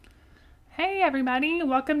Hey everybody,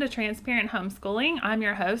 welcome to Transparent Homeschooling. I'm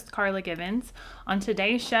your host, Carla Givens. On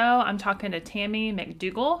today's show, I'm talking to Tammy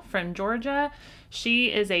McDougall from Georgia.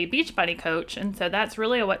 She is a Beachbody coach, and so that's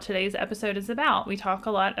really what today's episode is about. We talk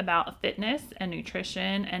a lot about fitness and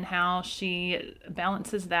nutrition and how she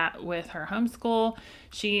balances that with her homeschool.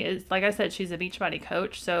 She is, like I said, she's a Beachbody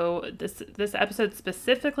coach. So this episode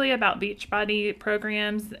specifically about Beachbody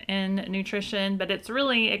programs and nutrition, but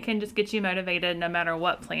it can just get you motivated no matter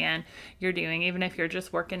what plan you're doing, even if you're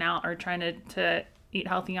just working out or trying to eat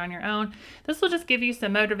healthy on your own. This will just give you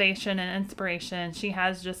some motivation and inspiration. She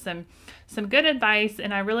has just some good advice,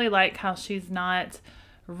 and I really like how she's not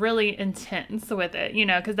really intense with it,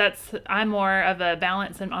 because I'm more of a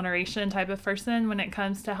balance and moderation type of person when it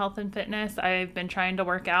comes to health and fitness. I've been trying to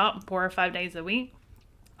work out 4 or 5 days a week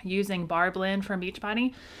using Bar Blend from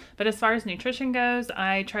Beachbody. But as far as nutrition goes,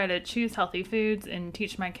 I try to choose healthy foods and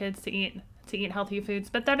teach my kids to eat healthy foods,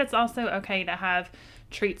 but that it's also okay to have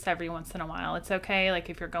treats every once in a while. It's okay, like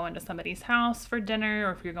if you're going to somebody's house for dinner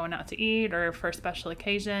or if you're going out to eat or for special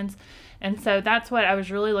occasions. And so that's what I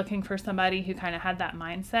was really looking for, somebody who kind of had that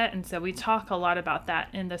mindset. And so we talk a lot about that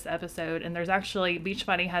in this episode. And there's actually,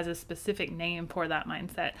 Beachbody has a specific name for that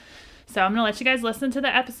mindset. So I'm going to let you guys listen to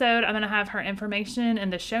the episode. I'm going to have her information in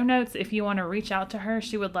the show notes. If you want to reach out to her,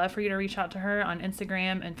 she would love for you to reach out to her on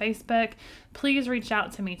Instagram and Facebook. Please reach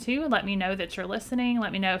out to me too. Let me know that you're listening.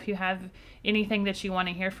 Let me know if you have anything that you want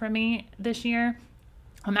to hear from me this year.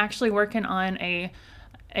 I'm actually working on a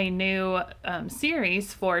new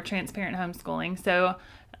series for Transparent Homeschooling. So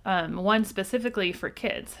one specifically for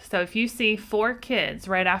kids. So if you see 4 kids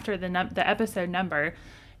right after the episode number,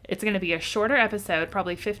 it's going to be a shorter episode,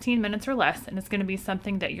 probably 15 minutes or less, and it's going to be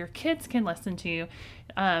something that your kids can listen to.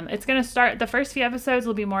 It's going to start, the first few episodes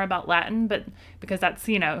will be more about Latin, but because that's,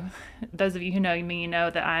 those of you who know me, know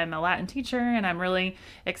that I'm a Latin teacher and I'm really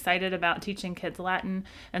excited about teaching kids Latin.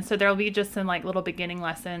 And so there'll be just some like little beginning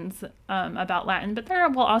lessons about Latin, but there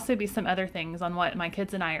will also be some other things on what my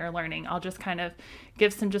kids and I are learning. I'll just kind of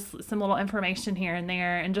give some little information here and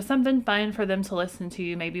there and just something fun for them to listen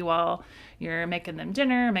to, maybe while you're making them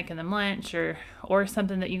dinner, making them lunch, or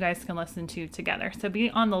something that you guys can listen to together. So be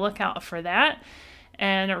on the lookout for that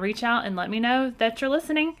and reach out and let me know that you're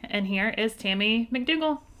listening. And here is Tammy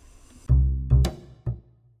McDougall.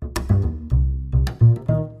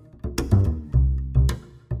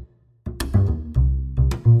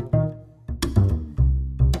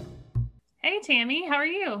 Hey Tammy, how are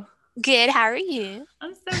you? Good. How are you?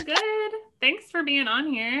 I'm so good. Thanks for being on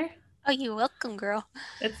here. Oh, you're welcome, girl.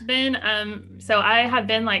 It's been so I have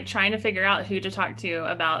been like trying to figure out who to talk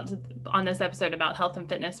to about on this episode about health and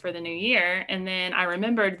fitness for the new year, and then I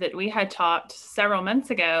remembered that we had talked several months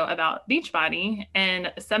ago about Beachbody,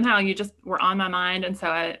 and somehow you just were on my mind, and so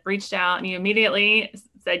I reached out and you immediately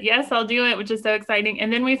said yes, I'll do it, which is so exciting.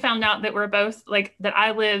 And then we found out that we're both like that I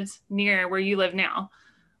lived near where you live now,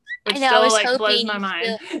 which I know. I still was like blows hoping my you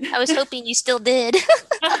mind. still. I was hoping you still did.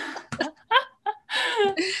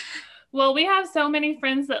 Well, we have so many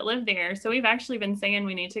friends that live there. So we've actually been saying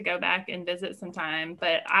we need to go back and visit sometime.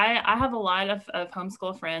 But I have a lot of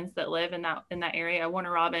homeschool friends that live in that area,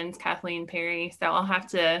 Warner Robins, Kathleen Perry. So I'll have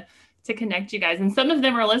to connect you guys. And some of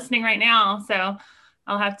them are listening right now. So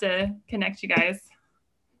I'll have to connect you guys.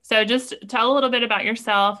 So just tell a little bit about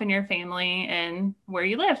yourself and your family and where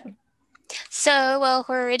you live. Well,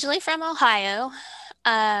 we're originally from Ohio.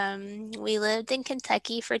 We lived in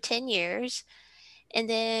Kentucky for 10 years. And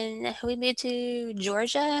then we moved to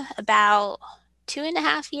Georgia about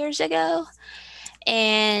 2.5 years ago.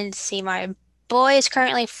 And see, my boy is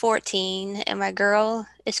currently 14 and my girl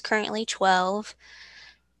is currently 12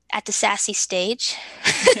 at the sassy stage.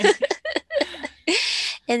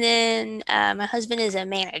 And then my husband is a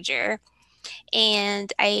manager.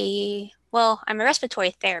 And I'm a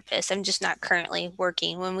respiratory therapist. I'm just not currently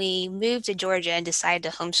working. When we moved to Georgia and decided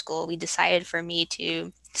to homeschool, we decided for me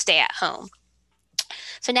to stay at home.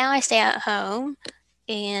 So now I stay at home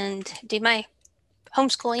and do my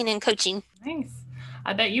homeschooling and coaching. Nice.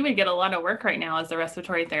 I bet you would get a lot of work right now as a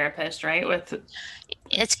respiratory therapist, right?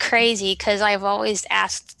 It's crazy because I've always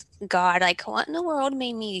asked God, like, what in the world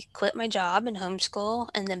made me quit my job and homeschool?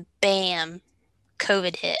 And then bam,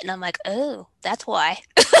 COVID hit. And I'm like, oh, that's why.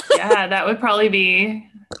 Yeah, that would probably be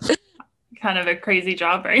kind of a crazy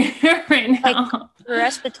job right now. Like,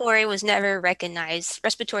 respiratory was never recognized.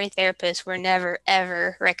 Respiratory therapists were never,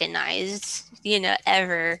 ever recognized,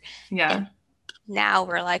 ever. Yeah. And now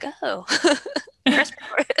we're like, oh,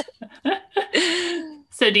 respiratory.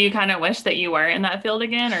 So do you kind of wish that you were in that field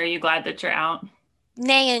again, or are you glad that you're out?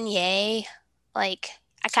 Nay and yay. Like,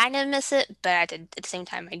 I kind of miss it, but at the same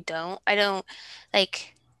time, I don't. I don't,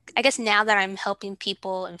 like, I guess now that I'm helping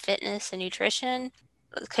people in fitness and nutrition,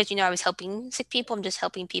 because I was helping sick people, I'm just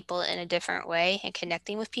helping people in a different way and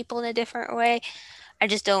connecting with people in a different way. I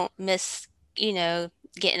just don't miss, you know,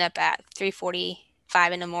 getting up at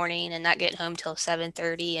 3:45 in the morning and not getting home till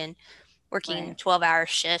 7:30 and working Right. 12-hour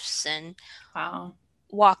shifts and Wow.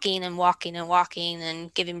 walking and walking and walking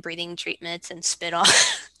and giving breathing treatments and spit on.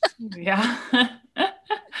 Yeah.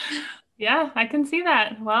 Yeah, I can see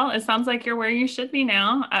that. Well, it sounds like you're where you should be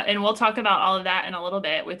now. And we'll talk about all of that in a little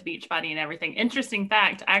bit with Beachbody and everything. Interesting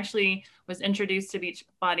fact, I actually was introduced to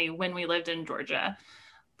Beachbody when we lived in Georgia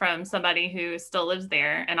from somebody who still lives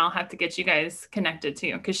there. And I'll have to get you guys connected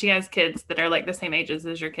too, because she has kids that are like the same ages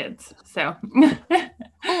as your kids. So, Cool.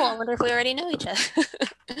 I wonder if we already know each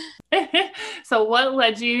other. so what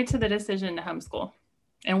led you to the decision to homeschool?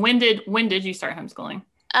 And when did you start homeschooling?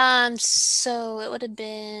 So it would have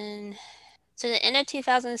been the end of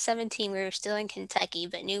 2017, we were still in Kentucky,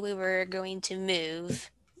 but knew we were going to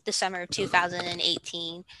move the summer of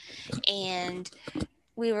 2018. And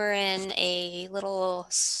we were in a little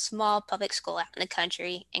small public school out in the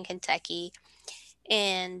country in Kentucky.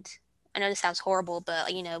 And I know this sounds horrible,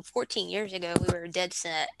 but 14 years ago, we were dead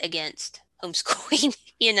set against homeschooling,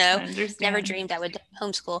 I never understand. dreamed I would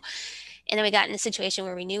homeschool. And then we got in a situation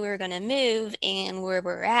where we knew we were going to move, and where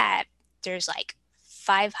we're at, there's like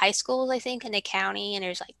 5 high schools, I think, in the county, and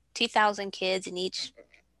there's like 2,000 kids in each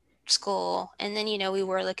school. And then, we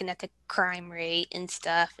were looking at the crime rate and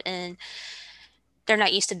stuff, and they're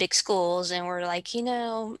not used to big schools. And we're like,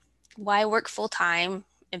 why work full time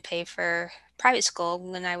and pay for private school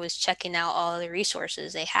when I was checking out all the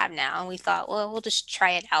resources they have now? And we thought, well, we'll just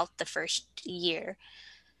try it out the first year,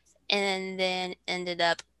 and then ended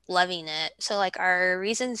up loving it. So like our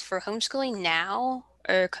reasons for homeschooling now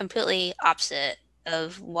are completely opposite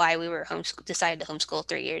of why we were decided to homeschool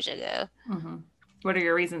 3 years ago. Hmm. What are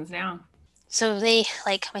your reasons now? So they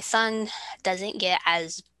like my son doesn't get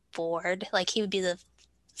as bored. Like he would be the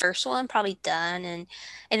first one probably done, and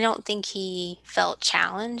I don't think he felt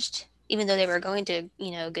challenged even though they were going to,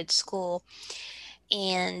 a good school.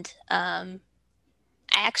 And I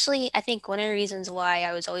think one of the reasons why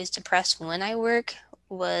I was always depressed when I work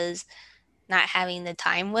was not having the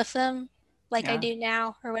time with them like I Yeah. do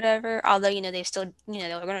now or whatever. Although, they still,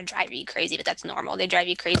 they're going to drive you crazy, but that's normal. They drive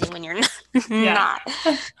you crazy when you're Yeah. not.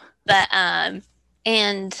 But,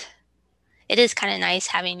 and it is kind of nice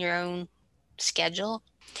having your own schedule.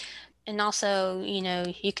 And also,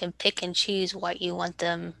 you can pick and choose what you want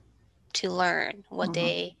them to learn, Hmm.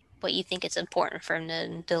 what you think is important for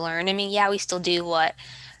them to learn. I mean, yeah, we still do what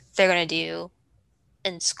they're going to do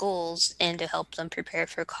in schools and to help them prepare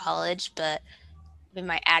for college, but we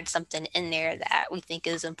might add something in there that we think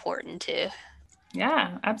is important too.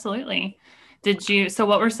 Yeah, absolutely. So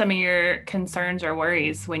what were some of your concerns or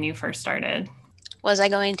worries when you first started? Was I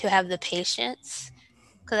going to have the patience?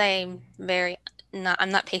 Because I'm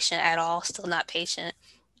not patient at all, still not patient.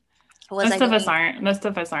 Was I going, Most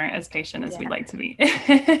of us aren't as patient as we'd yeah. like to be.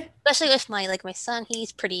 Especially with my son,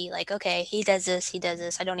 he's pretty like, okay, he does this.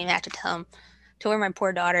 I don't even have to tell him. To where my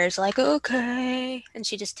poor daughter is like, okay. And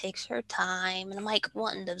she just takes her time. And I'm like,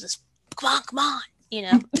 one does this, come on, you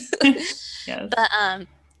know. Yes. But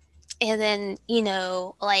and then,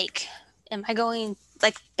 like, am I going,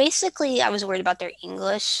 like, basically, I was worried about their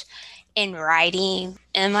English and writing.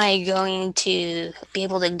 Am I going to be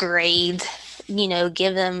able to grade,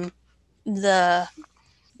 give them the,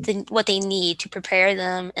 what they need to prepare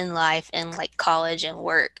them in life and like college and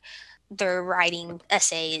work? They're writing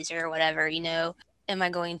essays or whatever, Am I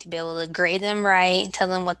going to be able to grade them right, tell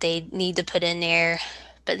them what they need to put in there?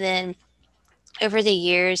 But then over the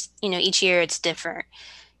years, each year it's different.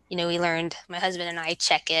 We learned, my husband and I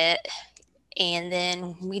check it. And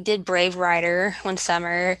then we did Brave Writer one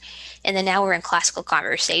summer. And then now we're in classical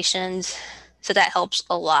conversations. So that helps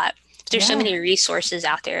a lot. There's so Yeah. many resources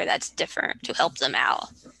out there that's different to help them out.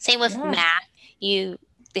 Same with Yeah. math.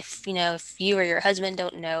 If you or your husband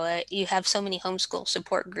don't know it, you have so many homeschool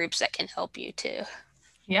support groups that can help you too.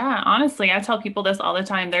 Yeah, honestly, I tell people this all the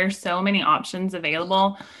time. There's so many options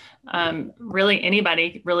available. Really,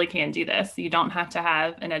 anybody really can do this. You don't have to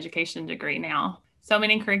have an education degree now. So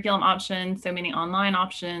many curriculum options, so many online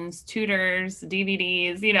options, tutors,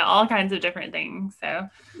 DVDs, all kinds of different things. So,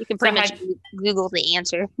 You can so pretty much have Google the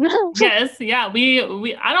answer. yes, yeah,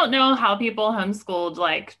 we I don't know how people homeschooled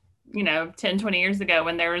like 10, 20 years ago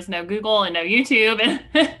when there was no Google and no YouTube,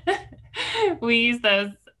 and we use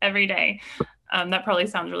those every day. That probably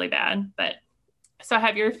sounds really bad, but so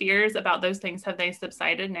have your fears about those things, have they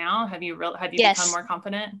subsided now? Have you become Yes, more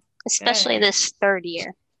confident? especially Good. this third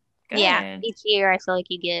year. Yeah, Good. each year I feel like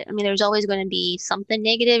there's always going to be something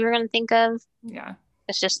negative you're going to think of. Yeah.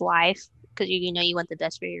 It's just life because you want the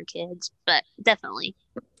best for your kids, but definitely.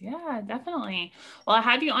 Yeah, definitely. Well, I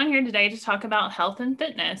have you on here today to talk about health and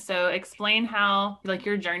fitness. So explain how, like,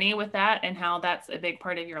 your journey with that and how that's a big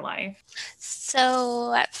part of your life.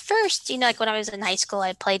 So at first, like when I was in high school,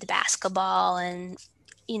 I played basketball and,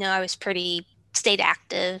 I was stayed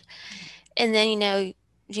active. And then, as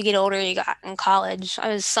you get older, you got in college, I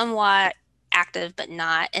was somewhat active, but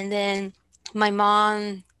not. And then my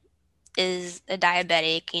mom is a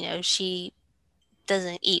diabetic, she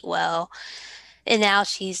doesn't eat well. And now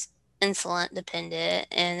she's insulin dependent.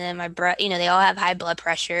 And then my bro, they all have high blood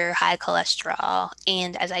pressure, high cholesterol.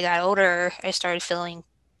 And as I got older, I started feeling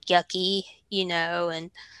yucky,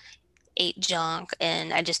 and ate junk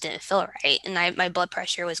and I just didn't feel right. And my blood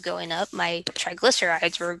pressure was going up, my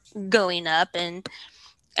triglycerides were going up, and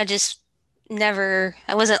I just I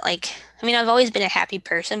wasn't like, I've always been a happy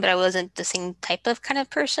person, but I wasn't the same type of kind of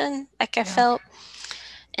person like I Yeah. felt.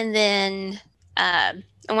 And then I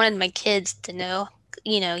wanted my kids to know,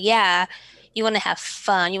 yeah, you want to have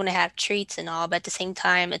fun, you want to have treats and all, but at the same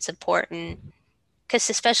time, it's important because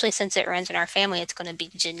especially since it runs in our family, it's going to be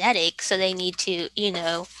genetic. So they need to,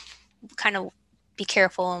 kind of be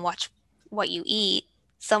careful and watch what you eat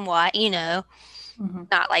somewhat, Hmm.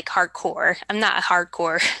 not like hardcore. I'm not a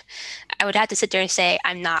hardcore. I would have to sit there and say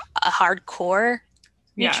I'm not a hardcore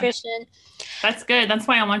Yeah. nutrition. That's good. That's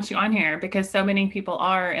why I want you on here because so many people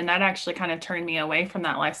are, and that actually kind of turned me away from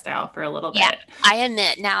that lifestyle for a little Yeah, bit. I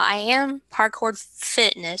admit now I am hardcore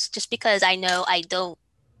fitness just because I know I don't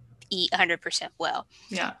eat 100% well.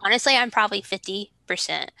 Yeah. Honestly, I'm probably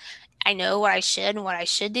 50%. I know what I should and what I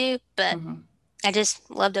should do, but Hmm. I just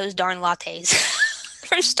love those darn lattes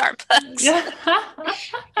from Starbucks. Yeah.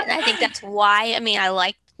 And I think that's why, I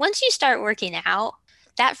like once you start working out,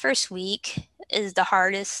 that first week is the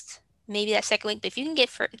hardest, maybe that second week, but if you can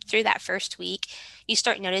through that first week, you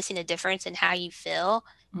start noticing a difference in how you feel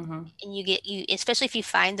Hmm. and you especially if you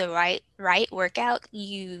find the right workout,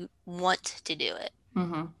 you want to do it.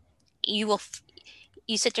 Hmm. You will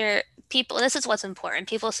you sit there people this is what's important.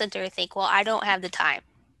 People sit there and think, "Well, I don't have the time."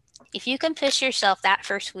 If you can push yourself that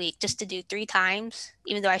first week just to do 3 times,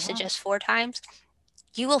 even though I Yeah. suggest 4 times,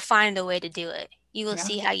 you will find a way to do it. You will Yeah.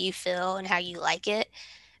 see how you feel and how you like it,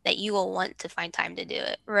 that you will want to find time to do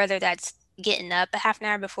it. Whether that's getting up a half an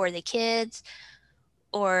hour before the kids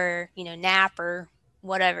or, nap or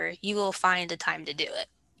whatever, you will find a time to do it.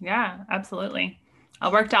 Yeah, absolutely. I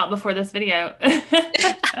worked out before this video.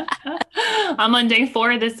 I'm on day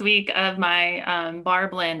 4 this week of my bar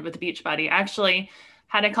blend with Beachbody. Actually,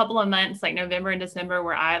 had a couple of months like November and December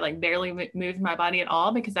where I like barely moved my body at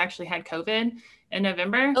all because I actually had COVID in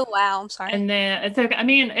November. Oh, wow, I'm sorry. And then it's okay. I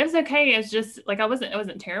mean, it was okay. It's just like it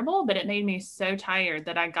wasn't terrible, but it made me so tired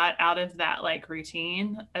that I got out of that like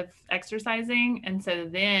routine of exercising. And so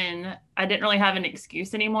then I didn't really have an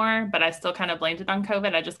excuse anymore, but I still kind of blamed it on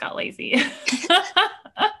COVID. I just got lazy.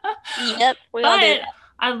 Yep, we all do But that.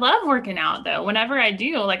 I love working out though. Whenever I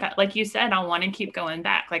do, like you said, I want to keep going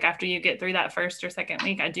back. Like after you get through that first or second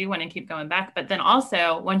week, I do want to keep going back. But then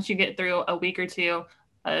also once you get through a week or two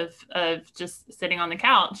of just sitting on the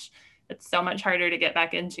couch, it's so much harder to get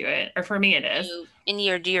back into it. Or for me it is.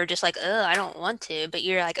 You're just like, oh, I don't want to, but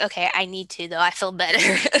you're like, okay, I need to though. I feel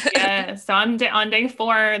better. Yeah. So I'm on day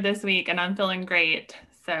 4 this week and I'm feeling great.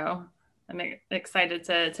 So I'm excited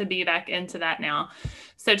to be back into that now.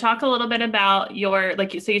 So talk a little bit about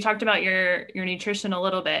so you talked about your nutrition a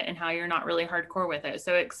little bit and how you're not really hardcore with it.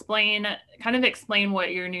 So explain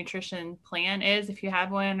what your nutrition plan is if you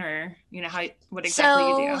have one, or what exactly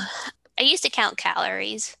you So do. I used to count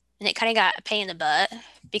calories and it kind of got a pain in the butt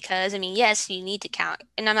because yes, you need to count,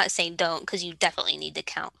 and I'm not saying don't because you definitely need to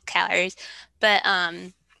count calories, but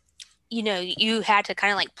you had to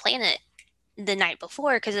kind of like plan it the night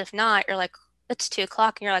before because if not, you're like, it's 2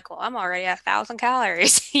 o'clock and you're like, well, I'm already at 1,000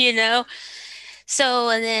 calories, So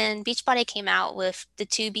and then Beachbody came out with the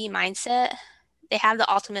 2B mindset. They have the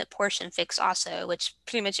ultimate portion fix also, which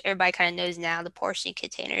pretty much everybody kind of knows now, the portion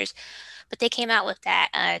containers. But they came out with that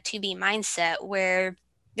 2B mindset where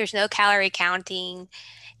there's no calorie counting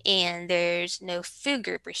and there's no food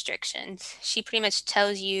group restrictions. She pretty much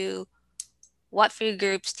tells you what food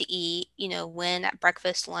groups to eat, when at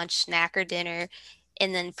breakfast, lunch, snack, or dinner,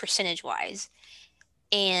 and then percentage wise.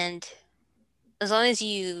 And as long as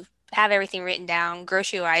you have everything written down,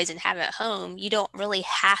 grocery wise, and have it at home, you don't really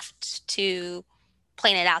have to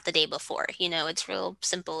plan it out the day before. It's real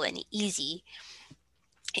simple and easy.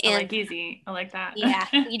 I like And easy. I like that. yeah,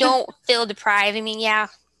 you don't feel deprived. Yeah,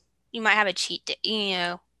 you might have a cheat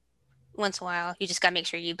day, once in a while. You just gotta make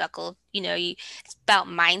sure you buckle. It's about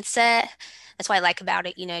mindset. That's what I like about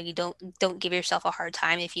it. You don't give yourself a hard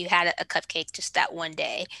time if you had a cupcake just that one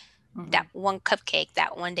day. Hmm. That one cupcake,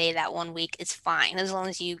 that one day, that one week, it's fine as long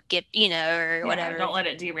as you get, or Yeah, whatever. don't let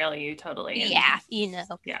it derail you totally. And Yeah,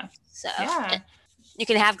 yeah, So yeah, you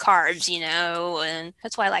can have carbs, and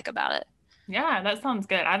that's what I like about it. yeah, that sounds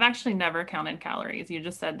good. I've actually never counted calories. You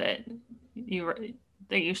just said that you were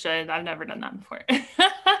that you should. I've never done that before.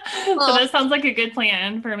 So Well, that sounds like a good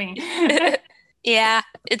plan for me. yeah,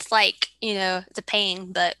 it's like, it's a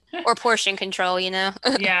pain, or portion control.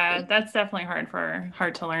 Yeah, that's definitely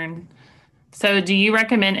hard to learn. So do you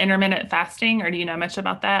recommend intermittent fasting or do you know much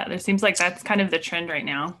about that? It seems like that's kind of the trend right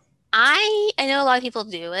now. I know a lot of people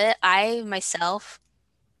do it. I myself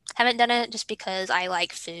haven't done it just because I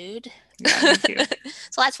like food. Yeah, me too.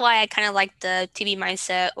 So that's why I kind of like the TV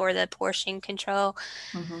mindset or the portion control.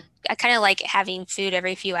 Hmm. I kind of like having food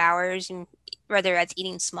every few hours, and whether that's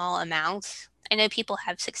eating small amounts. I know people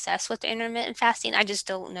have success with intermittent fasting. I just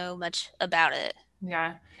don't know much about it.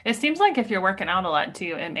 Yeah. It seems like if you're working out a lot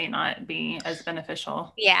too, it may not be as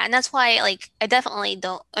beneficial. Yeah, and that's why like I definitely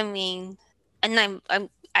don't. I mean, and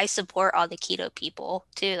I support all the keto people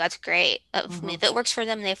too. That's great. Hmm. If it works for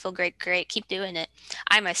them, they feel great. Great, keep doing it.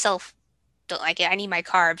 I myself don't like it. I need my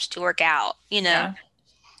carbs to work out. Yeah.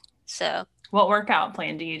 So, What workout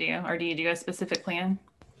plan do you do? Or do you do a specific plan?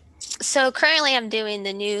 so currently I'm doing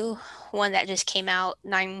the new one that just came out,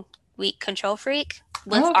 9-week Control Freak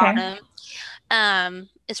with Oh, okay. Autumn.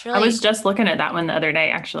 It's I really, was just looking at that one the other day,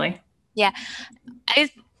 actually. yeah. I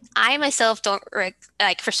I myself don't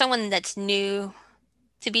like for someone that's new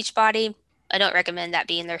to Beachbody, I don't recommend that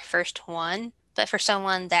being their first one. But for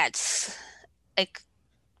someone that's like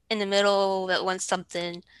in the middle that wants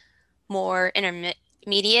something more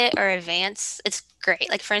intermediate or advanced, it's great.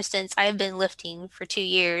 Like for instance, I've been lifting for 2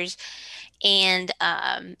 years and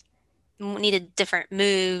needed different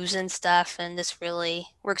moves and stuff, and this really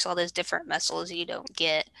works all those different muscles you don't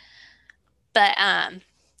get. But and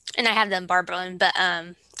I have them barbelling, but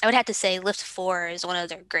I would have to say Lift 4 is one of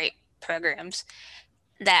their great programs.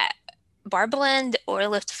 That Barblend or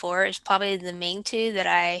Lift 4 is probably the main two that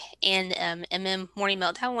and Morning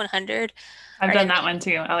Meltdown 100 I've are the done that main, one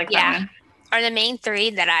too. I like that yeah, one. are the main three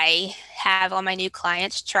that I have all my new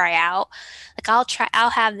clients try out. Like I'll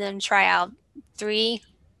have them try out three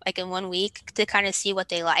like in 1 week to kind of see what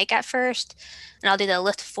they like at first. And I'll do the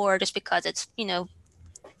Lift 4 just because it's,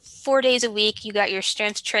 4 days a week. You got your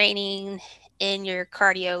strength training and your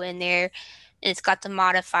cardio in there, and it's got the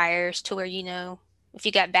modifiers to where if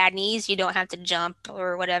you got bad knees, you don't have to jump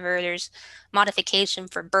or whatever. There's modification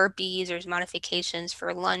for burpees. There's modifications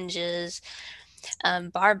for lunges.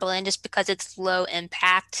 Bar blend just because it's low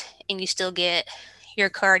impact and you still get your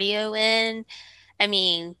cardio in. I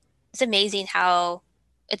mean, it's amazing how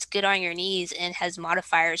it's good on your knees and has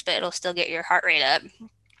modifiers, but it'll still get your heart rate up.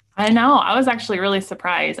 I know. I was actually really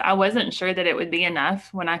surprised. I wasn't sure that it would be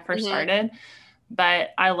enough when I first Hmm. started, but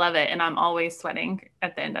I love it and I'm always sweating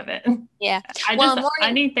at the end of it. Yeah. I Well, just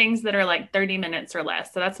I morning. need things that are like 30 minutes or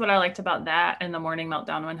less. So that's what I liked about that and the Morning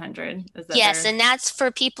Meltdown 100 is that Yes, they're and that's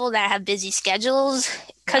for people that have busy schedules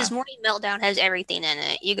because yeah. Morning Meltdown has everything in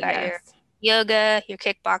it. You got your Yes. yoga, your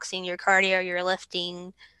kickboxing, your cardio, your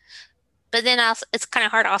lifting. But then also, it's kind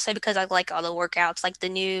of hard also because I like all the workouts, like the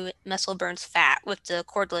new Muscle Burns Fat with the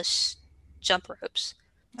cordless jump ropes.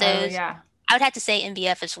 Oh Those, yeah. I would have to say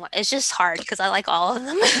MBF is one. It's just hard because I like all of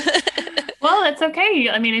them. Well, it's okay.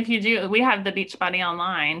 I mean, if you do, we have the Beachbody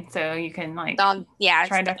online, so you can like Yeah, it's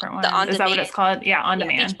try different the ones. on Is that what demand. it's called? Yeah, on Yeah,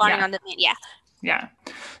 demand. Beachbody Yeah. on demand. Yeah. Yeah.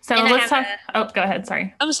 So And I let's have talk. Oh, go ahead.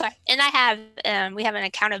 Sorry. I'm sorry. And I have, we have an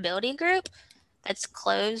accountability group that's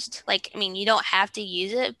closed. Like, I mean, you don't have to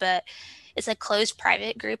use it, but it's a closed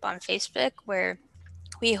private group on Facebook where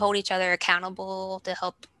we hold each other accountable to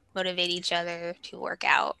help motivate each other to work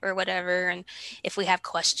out or whatever. And if we have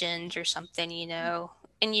questions or something,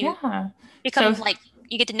 and you Yeah. So become like,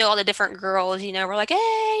 you get to know all the different girls, we're like,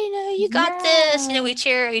 hey, you got this, we yeah.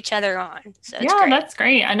 cheer each other on. So it's Yeah, great. that's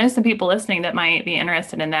great. I know some people listening that might be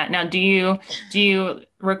interested in that. Now, do you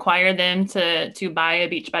require them to buy a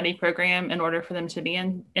Beachbody program in order for them to be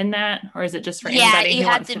in that, or is it just for Yeah, anybody who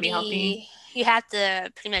wants to be healthy? you have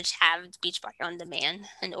to pretty much have Beachbody on demand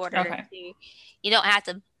in order Okay. to, you don't have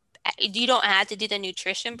to do the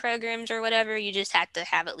nutrition programs or whatever. You just have to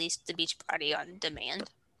have at least the Beachbody on demand.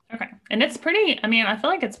 Okay. And it's pretty, I mean, I feel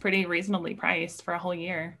like it's pretty reasonably priced for a whole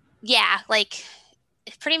year. Yeah, like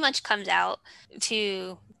it pretty much comes out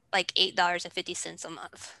to like $8.50 a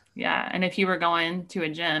month. Yeah. And if you were going to a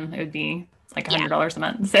gym, it would be It's like Yeah. $100 a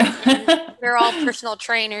month. So And we're all personal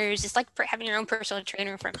trainers. It's like having your own personal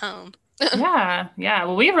trainer from home. yeah, yeah.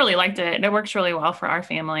 Well, we've really liked it. It works really well for our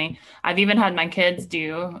family. I've even had my kids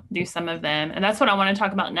do some of them. And that's what I want to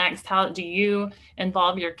talk about next. How do you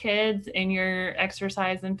involve your kids in your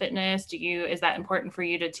exercise and fitness? Is that important for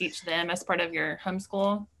you to teach them as part of your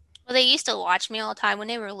homeschool? Well, they used to watch me all the time when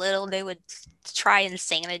they were little. They would try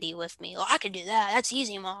insanity with me. Oh, I could do that. That's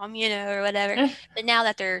easy, mom, or whatever. But now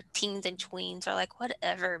that they're teens and tweens, are like,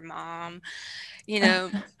 whatever, mom, you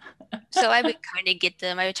know. So I would kind of get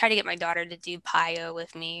them. I would try to get my daughter to do PIO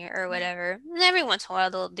with me or whatever. And every once in a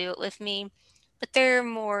while, they'll do it with me. But they're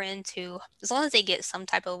more into, as long as they get some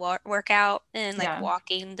type of workout and like Yeah.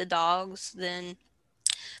 walking the dogs, then,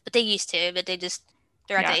 but they used to, but they're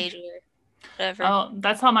at the Yeah. age where whatever. Oh,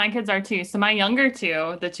 that's how my kids are too. So my younger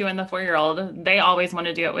two, the 2 and the 4-year old, they always want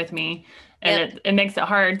to do it with me. And Yep. it makes it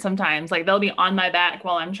hard sometimes. Like they'll be on my back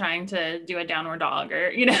while I'm trying to do a downward dog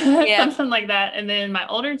or, Yep. something like that. And then my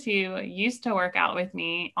older two used to work out with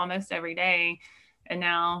me almost every day. And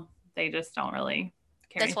now they just don't really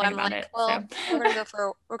care That's why anything I'm about like, it. So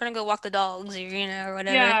well, we're gonna go walk the dogs or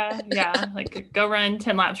whatever. yeah, yeah. Like go run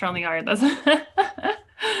 10 laps around the yard. That's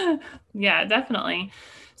yeah, definitely.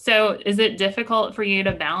 So is it difficult for you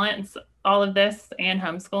to balance all of this and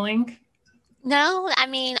homeschooling? No, I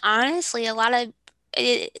mean, honestly, a lot of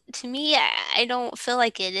to me, I don't feel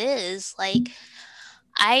like it is. Like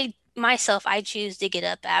I myself, I choose to get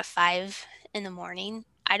up at 5 in the morning.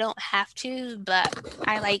 I don't have to, but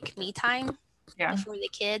I like me time Yeah. before the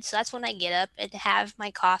kids. So that's when I get up and have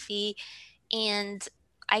my coffee, and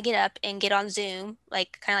I get up and get on Zoom,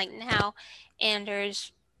 like kind of like now, and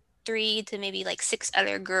there's three to maybe like six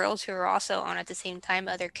other girls who are also on at the same time,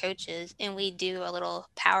 other coaches, and we do a little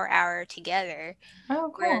power hour together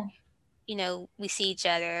Oh, where, cool. we see each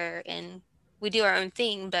other and we do our own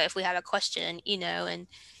thing. But if we have a question, and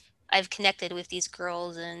I've connected with these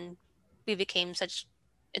girls and we became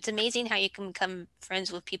it's amazing how you can become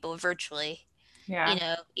friends with people virtually,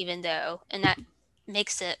 Yeah. even though, and that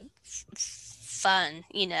makes it fun.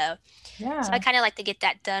 So I Yeah. kind of like to get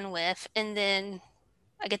that done with. And then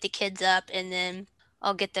I get the kids up and then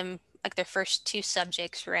I'll get them like their first two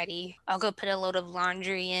subjects ready. I'll go put a load of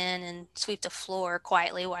laundry in and sweep the floor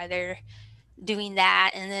quietly while they're doing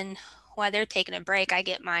that. And then while they're taking a break, I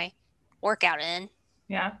get my workout in.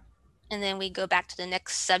 Yeah. And then we go back to the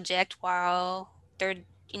next subject while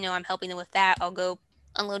I'm helping them with that. I'll go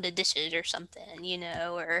unload the dishes or something,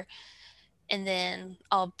 and then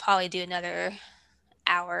I'll probably do another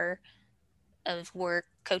hour of work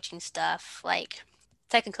coaching stuff. Like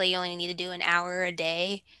technically you only need to do an hour a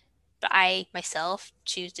day, but I myself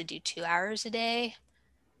choose to do 2 hours a day.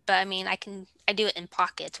 But I mean, I do it in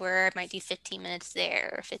pockets where I might do 15 minutes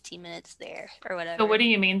there or 15 minutes there or So what whatever. do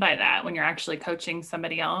you mean by that when you're actually coaching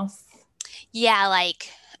somebody else? Yeah, like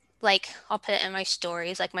I'll put it in my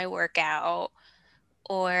stories, like my workout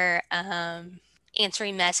or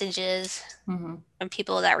answering messages Hmm. from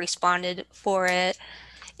people that responded for it,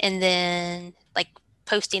 and then like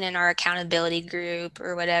posting in our accountability group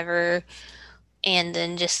or whatever, and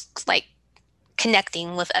then just like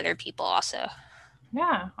connecting with other people also.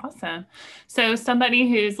 Yeah, awesome. So somebody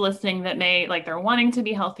who's listening that may like they're wanting to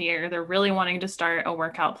be healthier, they're really wanting to start a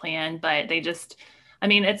workout plan, but they just I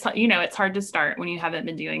mean, it's hard to start when you haven't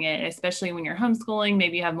been doing it, especially when you're homeschooling,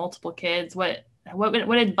 maybe you have multiple kids. What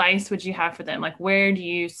advice would you have for them? Like where do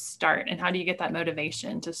you start and how do you get that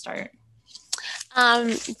motivation to start?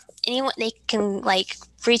 Um, Anyone, they can like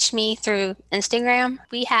reach me through Instagram.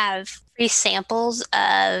 We have free samples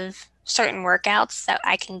of certain workouts that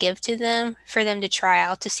I can give to them for them to try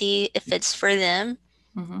out to see if it's for them.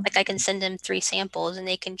 Hmm. Like I can send them 3 samples and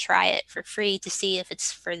they can try it for free to see if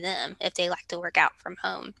it's for them, if they like to work out from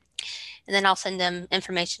home. And then I'll send them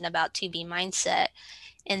information about 2B mindset.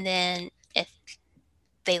 And then if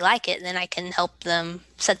they like it, then I can help them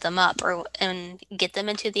set them up and get them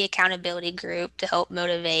into the accountability group to help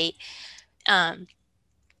motivate. Um,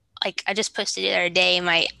 like I just posted the other day,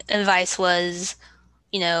 my advice was,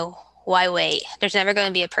 why wait? There's never going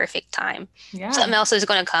to be a perfect time. Yeah. Something else is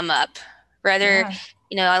going to come up. Rather, Yeah.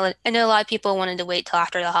 I know a lot of people wanted to wait till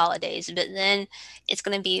after the holidays, but then it's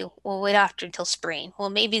going to be, well, wait after until spring. Well,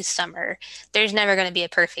 maybe summer. There's never going to be a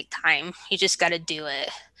perfect time. You just got to do it.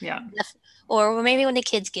 Yeah. Or maybe when the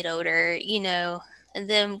kids get older, and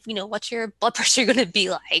then, what's your blood pressure going to be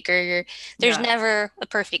like? Or there's Yeah. never a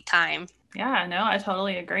perfect time. Yeah, no, I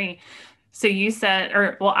totally agree. So you said,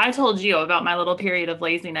 or well, I told you about my little period of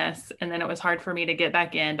laziness, and then it was hard for me to get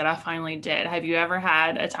back in, but I finally did. Have you ever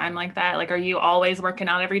had a time like that? Like, are you always working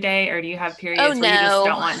out every day, or do you have Oh periods where you just don't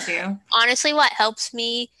no. want to? Honestly, what helps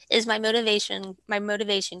me is my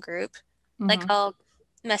motivation group. Like Hmm. I'll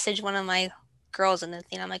message one of my girls and the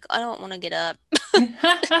thing. I'm like, I don't want to get up.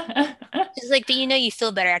 She's like, but you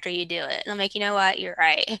feel better after you do it. And I'm like, you know what? You're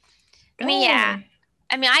right. I mean, yeah. Good.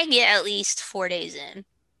 I mean, I get at least 4 days in,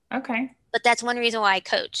 Okay. but that's one reason why I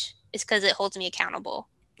coach is because it holds me accountable.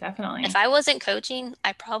 If Definitely. I wasn't coaching,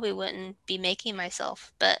 I probably wouldn't be making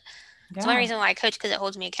myself. But it's one Yeah. reason why I coach because it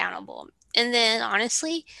holds me accountable. And then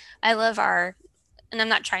honestly, I love and I'm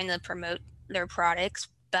not trying to promote their products,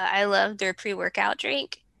 but I love their pre-workout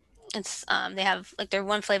drink. They have like their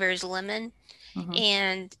one flavor is lemon, Hmm.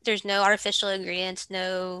 and there's no artificial ingredients,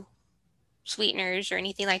 no sweeteners or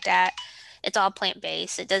anything like that. It's all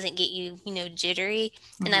plant-based. It doesn't get you jittery.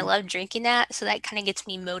 And I Hmm. love drinking that. So that kind of gets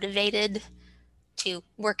me motivated to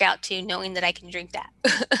work out too, knowing that I can drink that.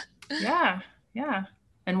 Yeah. Yeah.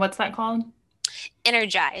 And what's that called?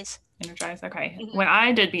 Energize. Energize. Okay. Mhm. When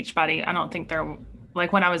I did Beachbody, I don't think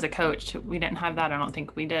like when I was a coach, we didn't have that. I don't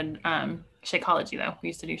think we did Shakeology though. We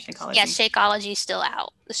used to do Yeah, Shakeology. Shakeology is still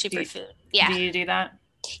out, the Do you, superfood. Yeah. do you do that?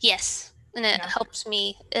 Yes. And it Yeah. helps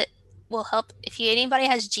me. It will help if anybody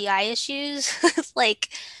has GI issues, like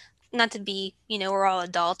not to be, we're all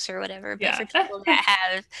adults or whatever, but Yeah. for people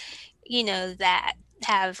that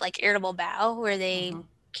have like irritable bowel where they Hmm.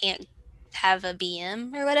 can't have a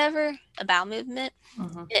BM or whatever, a bowel movement,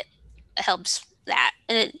 Hmm. it helps that.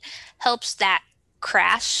 And it helps that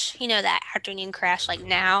crash, that afternoon crash like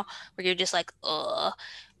now where you're just like, ugh,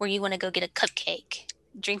 where you want to go get a cupcake,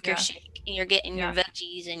 drink your Yeah. shake, and you're getting your Yeah.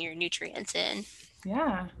 veggies and your nutrients in.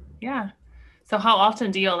 Yeah. Yeah. So how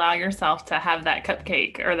often do you allow yourself to have that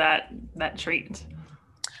cupcake or that treat?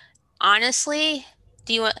 Honestly,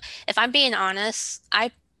 do you want, if I'm being honest,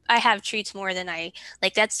 I have treats more than I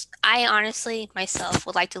honestly myself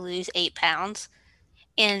would like to lose 8 pounds,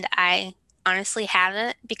 and I honestly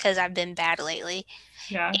haven't because I've been bad lately,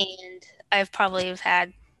 Yeah. and I've probably have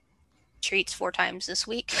had treats 4 times this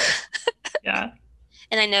week. Yeah.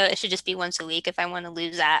 And I know it should just be once a week if I want to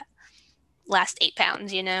lose that last 8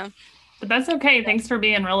 pounds. But that's okay. Thanks for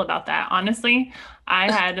being real about that. Honestly,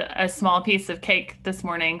 I had a small piece of cake this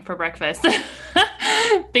morning for breakfast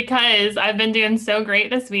because I've been doing so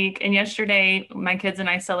great this week. And yesterday, my kids and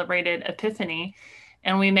I celebrated Epiphany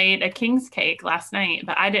and we made a king's cake last night,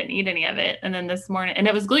 but I didn't eat any of it. And then this morning, and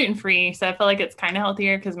it was gluten free. So I feel like it's kind of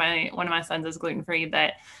healthier because one of my sons is gluten free.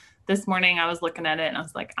 But this morning I was looking at it and I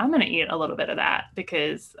was like, I'm going to eat a little bit of that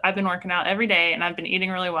because I've been working out every day and I've been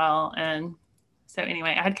eating really well. And so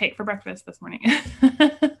anyway, I had cake for breakfast this morning.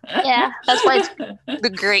 Yeah, that's why it's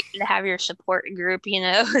great to have your support group,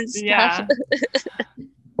 and stuff. Yeah.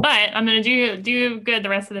 But I'm gonna do good the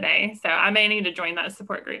rest of the day. So I may need to join that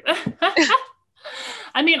support group.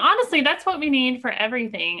 I mean, honestly, that's what we need for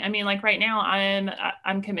everything. I mean, like right now,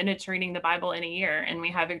 I'm committed to reading the Bible in a year, and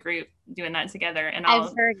we have a group doing that together. And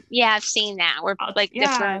I've heard, yeah, I've seen that. We're like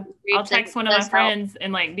different yeah, I'll groups, and text it one of my does help. friends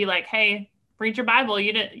and like be like, "Hey, read your Bible.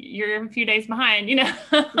 You're a few days behind, Yeah,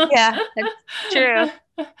 that's true.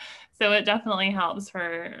 So it definitely helps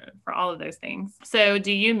for all of those things. So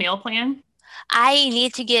do you meal plan? I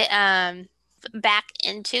need to get back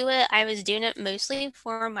into it. I was doing it mostly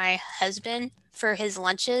for my husband for his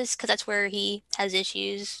lunches because that's where he has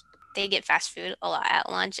issues. They get fast food a lot at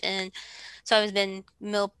lunch, and so I've been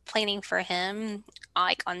meal planning for him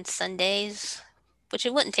like on Sundays, which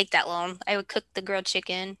it wouldn't take that long. I would cook the grilled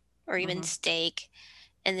chicken or even Hmm. steak,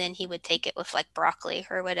 and then he would take it with like broccoli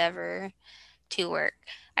or whatever to work.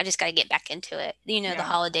 I just got to get back into it. The Yeah.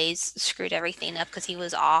 holidays screwed everything up because he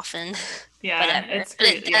was off and Yeah, whatever. it's But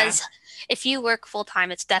it great. Yeah, does, if you work full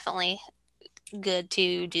time, it's definitely good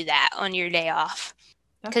to do that on your day off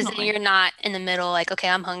because then definitely. you're not in the middle, like, okay,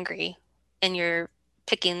 I'm hungry, and you're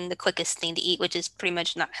picking the quickest thing to eat, which is pretty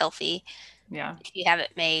much not healthy. Yeah. If you have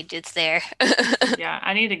it made, it's there. Yeah,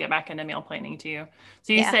 I need to get back into meal planning too.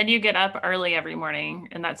 So you Yeah. said you get up early every morning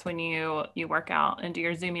and that's when you work out and do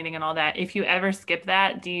your Zoom meeting and all that. If you ever skip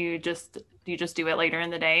that, do you just do it later in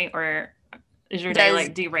the day or is your day Does,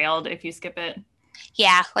 like derailed if you skip it?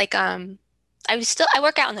 yeah, like, I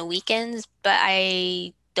work out on the weekends, but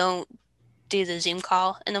I don't do the Zoom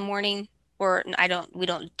call in the morning, or we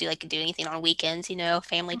don't do anything on weekends,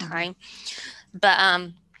 family Hmm. time. But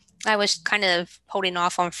I was kind of holding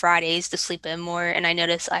off on Fridays to sleep in more, and I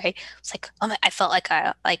noticed I was like, oh my, I felt like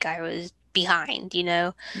I was behind.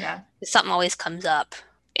 Yeah. Something always comes up,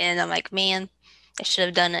 and I'm like, man, I should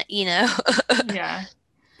have done it. Yeah.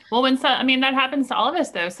 Well, I mean, that happens to all of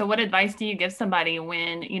us though. So what advice do you give somebody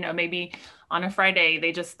when, maybe on a Friday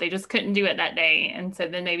they just couldn't do it that day. And so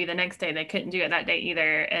then maybe the next day they couldn't do it that day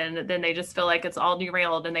either. And then they just feel like it's all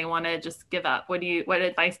derailed and they want to just give up. What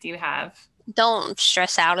advice do you have? Don't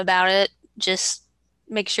stress out about it. Just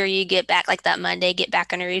make sure you get back like that Monday, get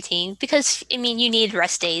back on a routine because I mean, you need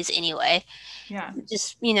rest days anyway. Yeah.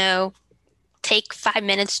 Just, take 5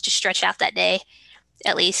 minutes to stretch out that day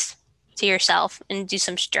at least to yourself and do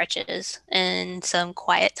some stretches and some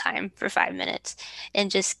quiet time for 5 minutes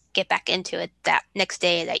and just get back into it that next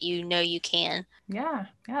day that you know you can. Yeah.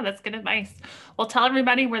 Yeah, that's good advice. Well, tell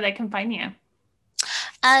everybody where they can find you.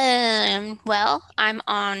 Well, I'm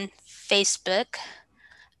on Facebook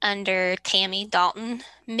under Tammy Dalton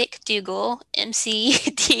McDougal,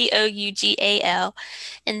 McDougal.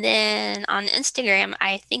 And then on Instagram,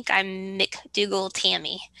 I think I'm McDougal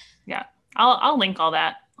Tammy. Yeah. I'll link all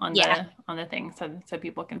that on Yeah. the thing so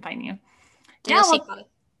people can find you. And Yeah, you'll see well,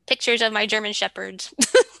 pictures of my German Shepherds.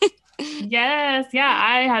 yes, yeah,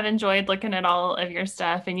 I have enjoyed looking at all of your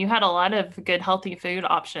stuff, and you had a lot of good healthy food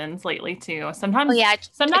options lately too. Oh Sometimes, yeah, I try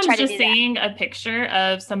sometimes to just do that. seeing a picture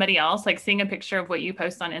of somebody else, like seeing a picture of what you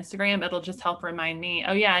post on Instagram, it'll just help remind me,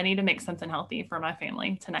 oh yeah, I need to make something healthy for my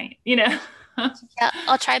family tonight, you know? Yeah,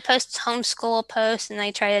 I'll try to post homeschool posts and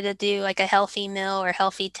I try to do like a healthy meal or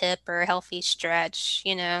healthy tip or a healthy stretch,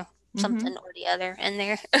 Hmm. something or the other in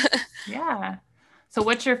there. Yeah. So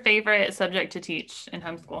what's your favorite subject to teach in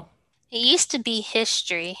homeschool? It used to be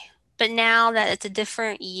history, but now that it's a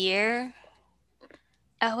different year,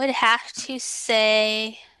 I would have to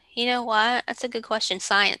say, you know what? That's a good question.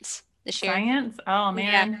 Science this year. Science? Oh Yeah.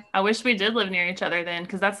 man, I wish we did live near each other then,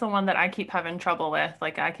 because that's the one that I keep having trouble with.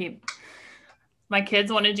 Like my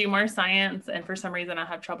kids want to do more science, and for some reason I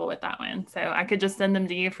have trouble with that one. So I could just send them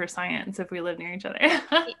to you for science if we live near each other.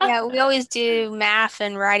 Yeah, we always do math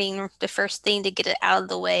and writing the first thing to get it out of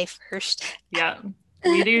the way first. Yeah,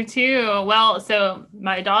 we do too. Well, so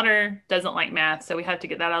my daughter doesn't like math, so we have to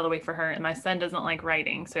get that out of the way for her, and my son doesn't like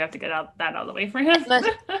writing, so we have to get that out of the way for him.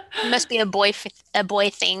 Must be a boy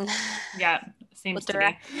thing Yeah, seems with to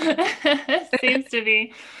the be. Seems to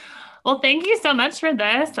be. Well, thank you so much for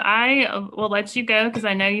this. I will let you go because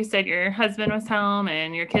I know you said your husband was home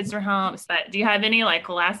and your kids were home. But do you have any like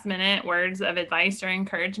last minute words of advice or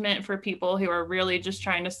encouragement for people who are really just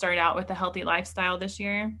trying to start out with a healthy lifestyle this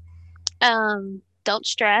year? Don't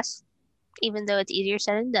stress, even though it's easier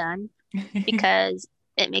said than done, because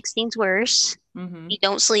it makes things worse. Hmm. You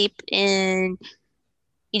don't sleep and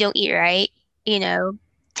you don't eat right, you know.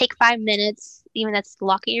 Take 5 minutes, even that's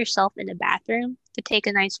locking yourself in the bathroom to take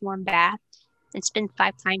a nice warm bath and spend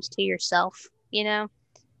 5 times to yourself, you know.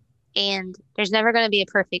 And there's never going to be a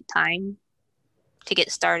perfect time to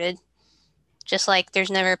get started, just like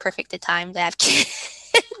there's never a perfect time to have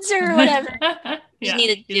kids or whatever. You just Yeah, need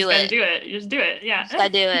to you just do got to it. do it. You just do it. You Yeah. just gotta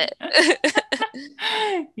do it.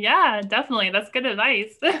 Yeah, definitely. That's good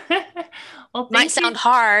advice. Well, Might thank you. sound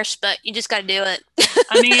harsh, but you just gotta do it.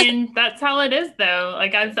 I mean, that's how it is though.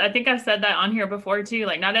 Like I think I've said that on here before too.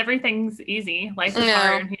 Like not everything's easy. Life is No.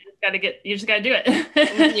 hard. You just gotta do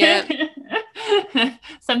Yeah. it.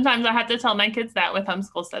 Sometimes I have to tell my kids that with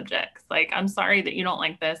homeschool subjects. Like, I'm sorry that you don't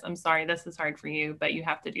like this. I'm sorry this is hard for you, but you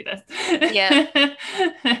have to do this. Yeah.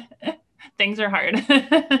 Things are hard.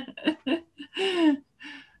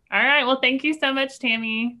 All right. Well, thank you so much,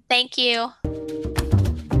 Tammy. Thank you.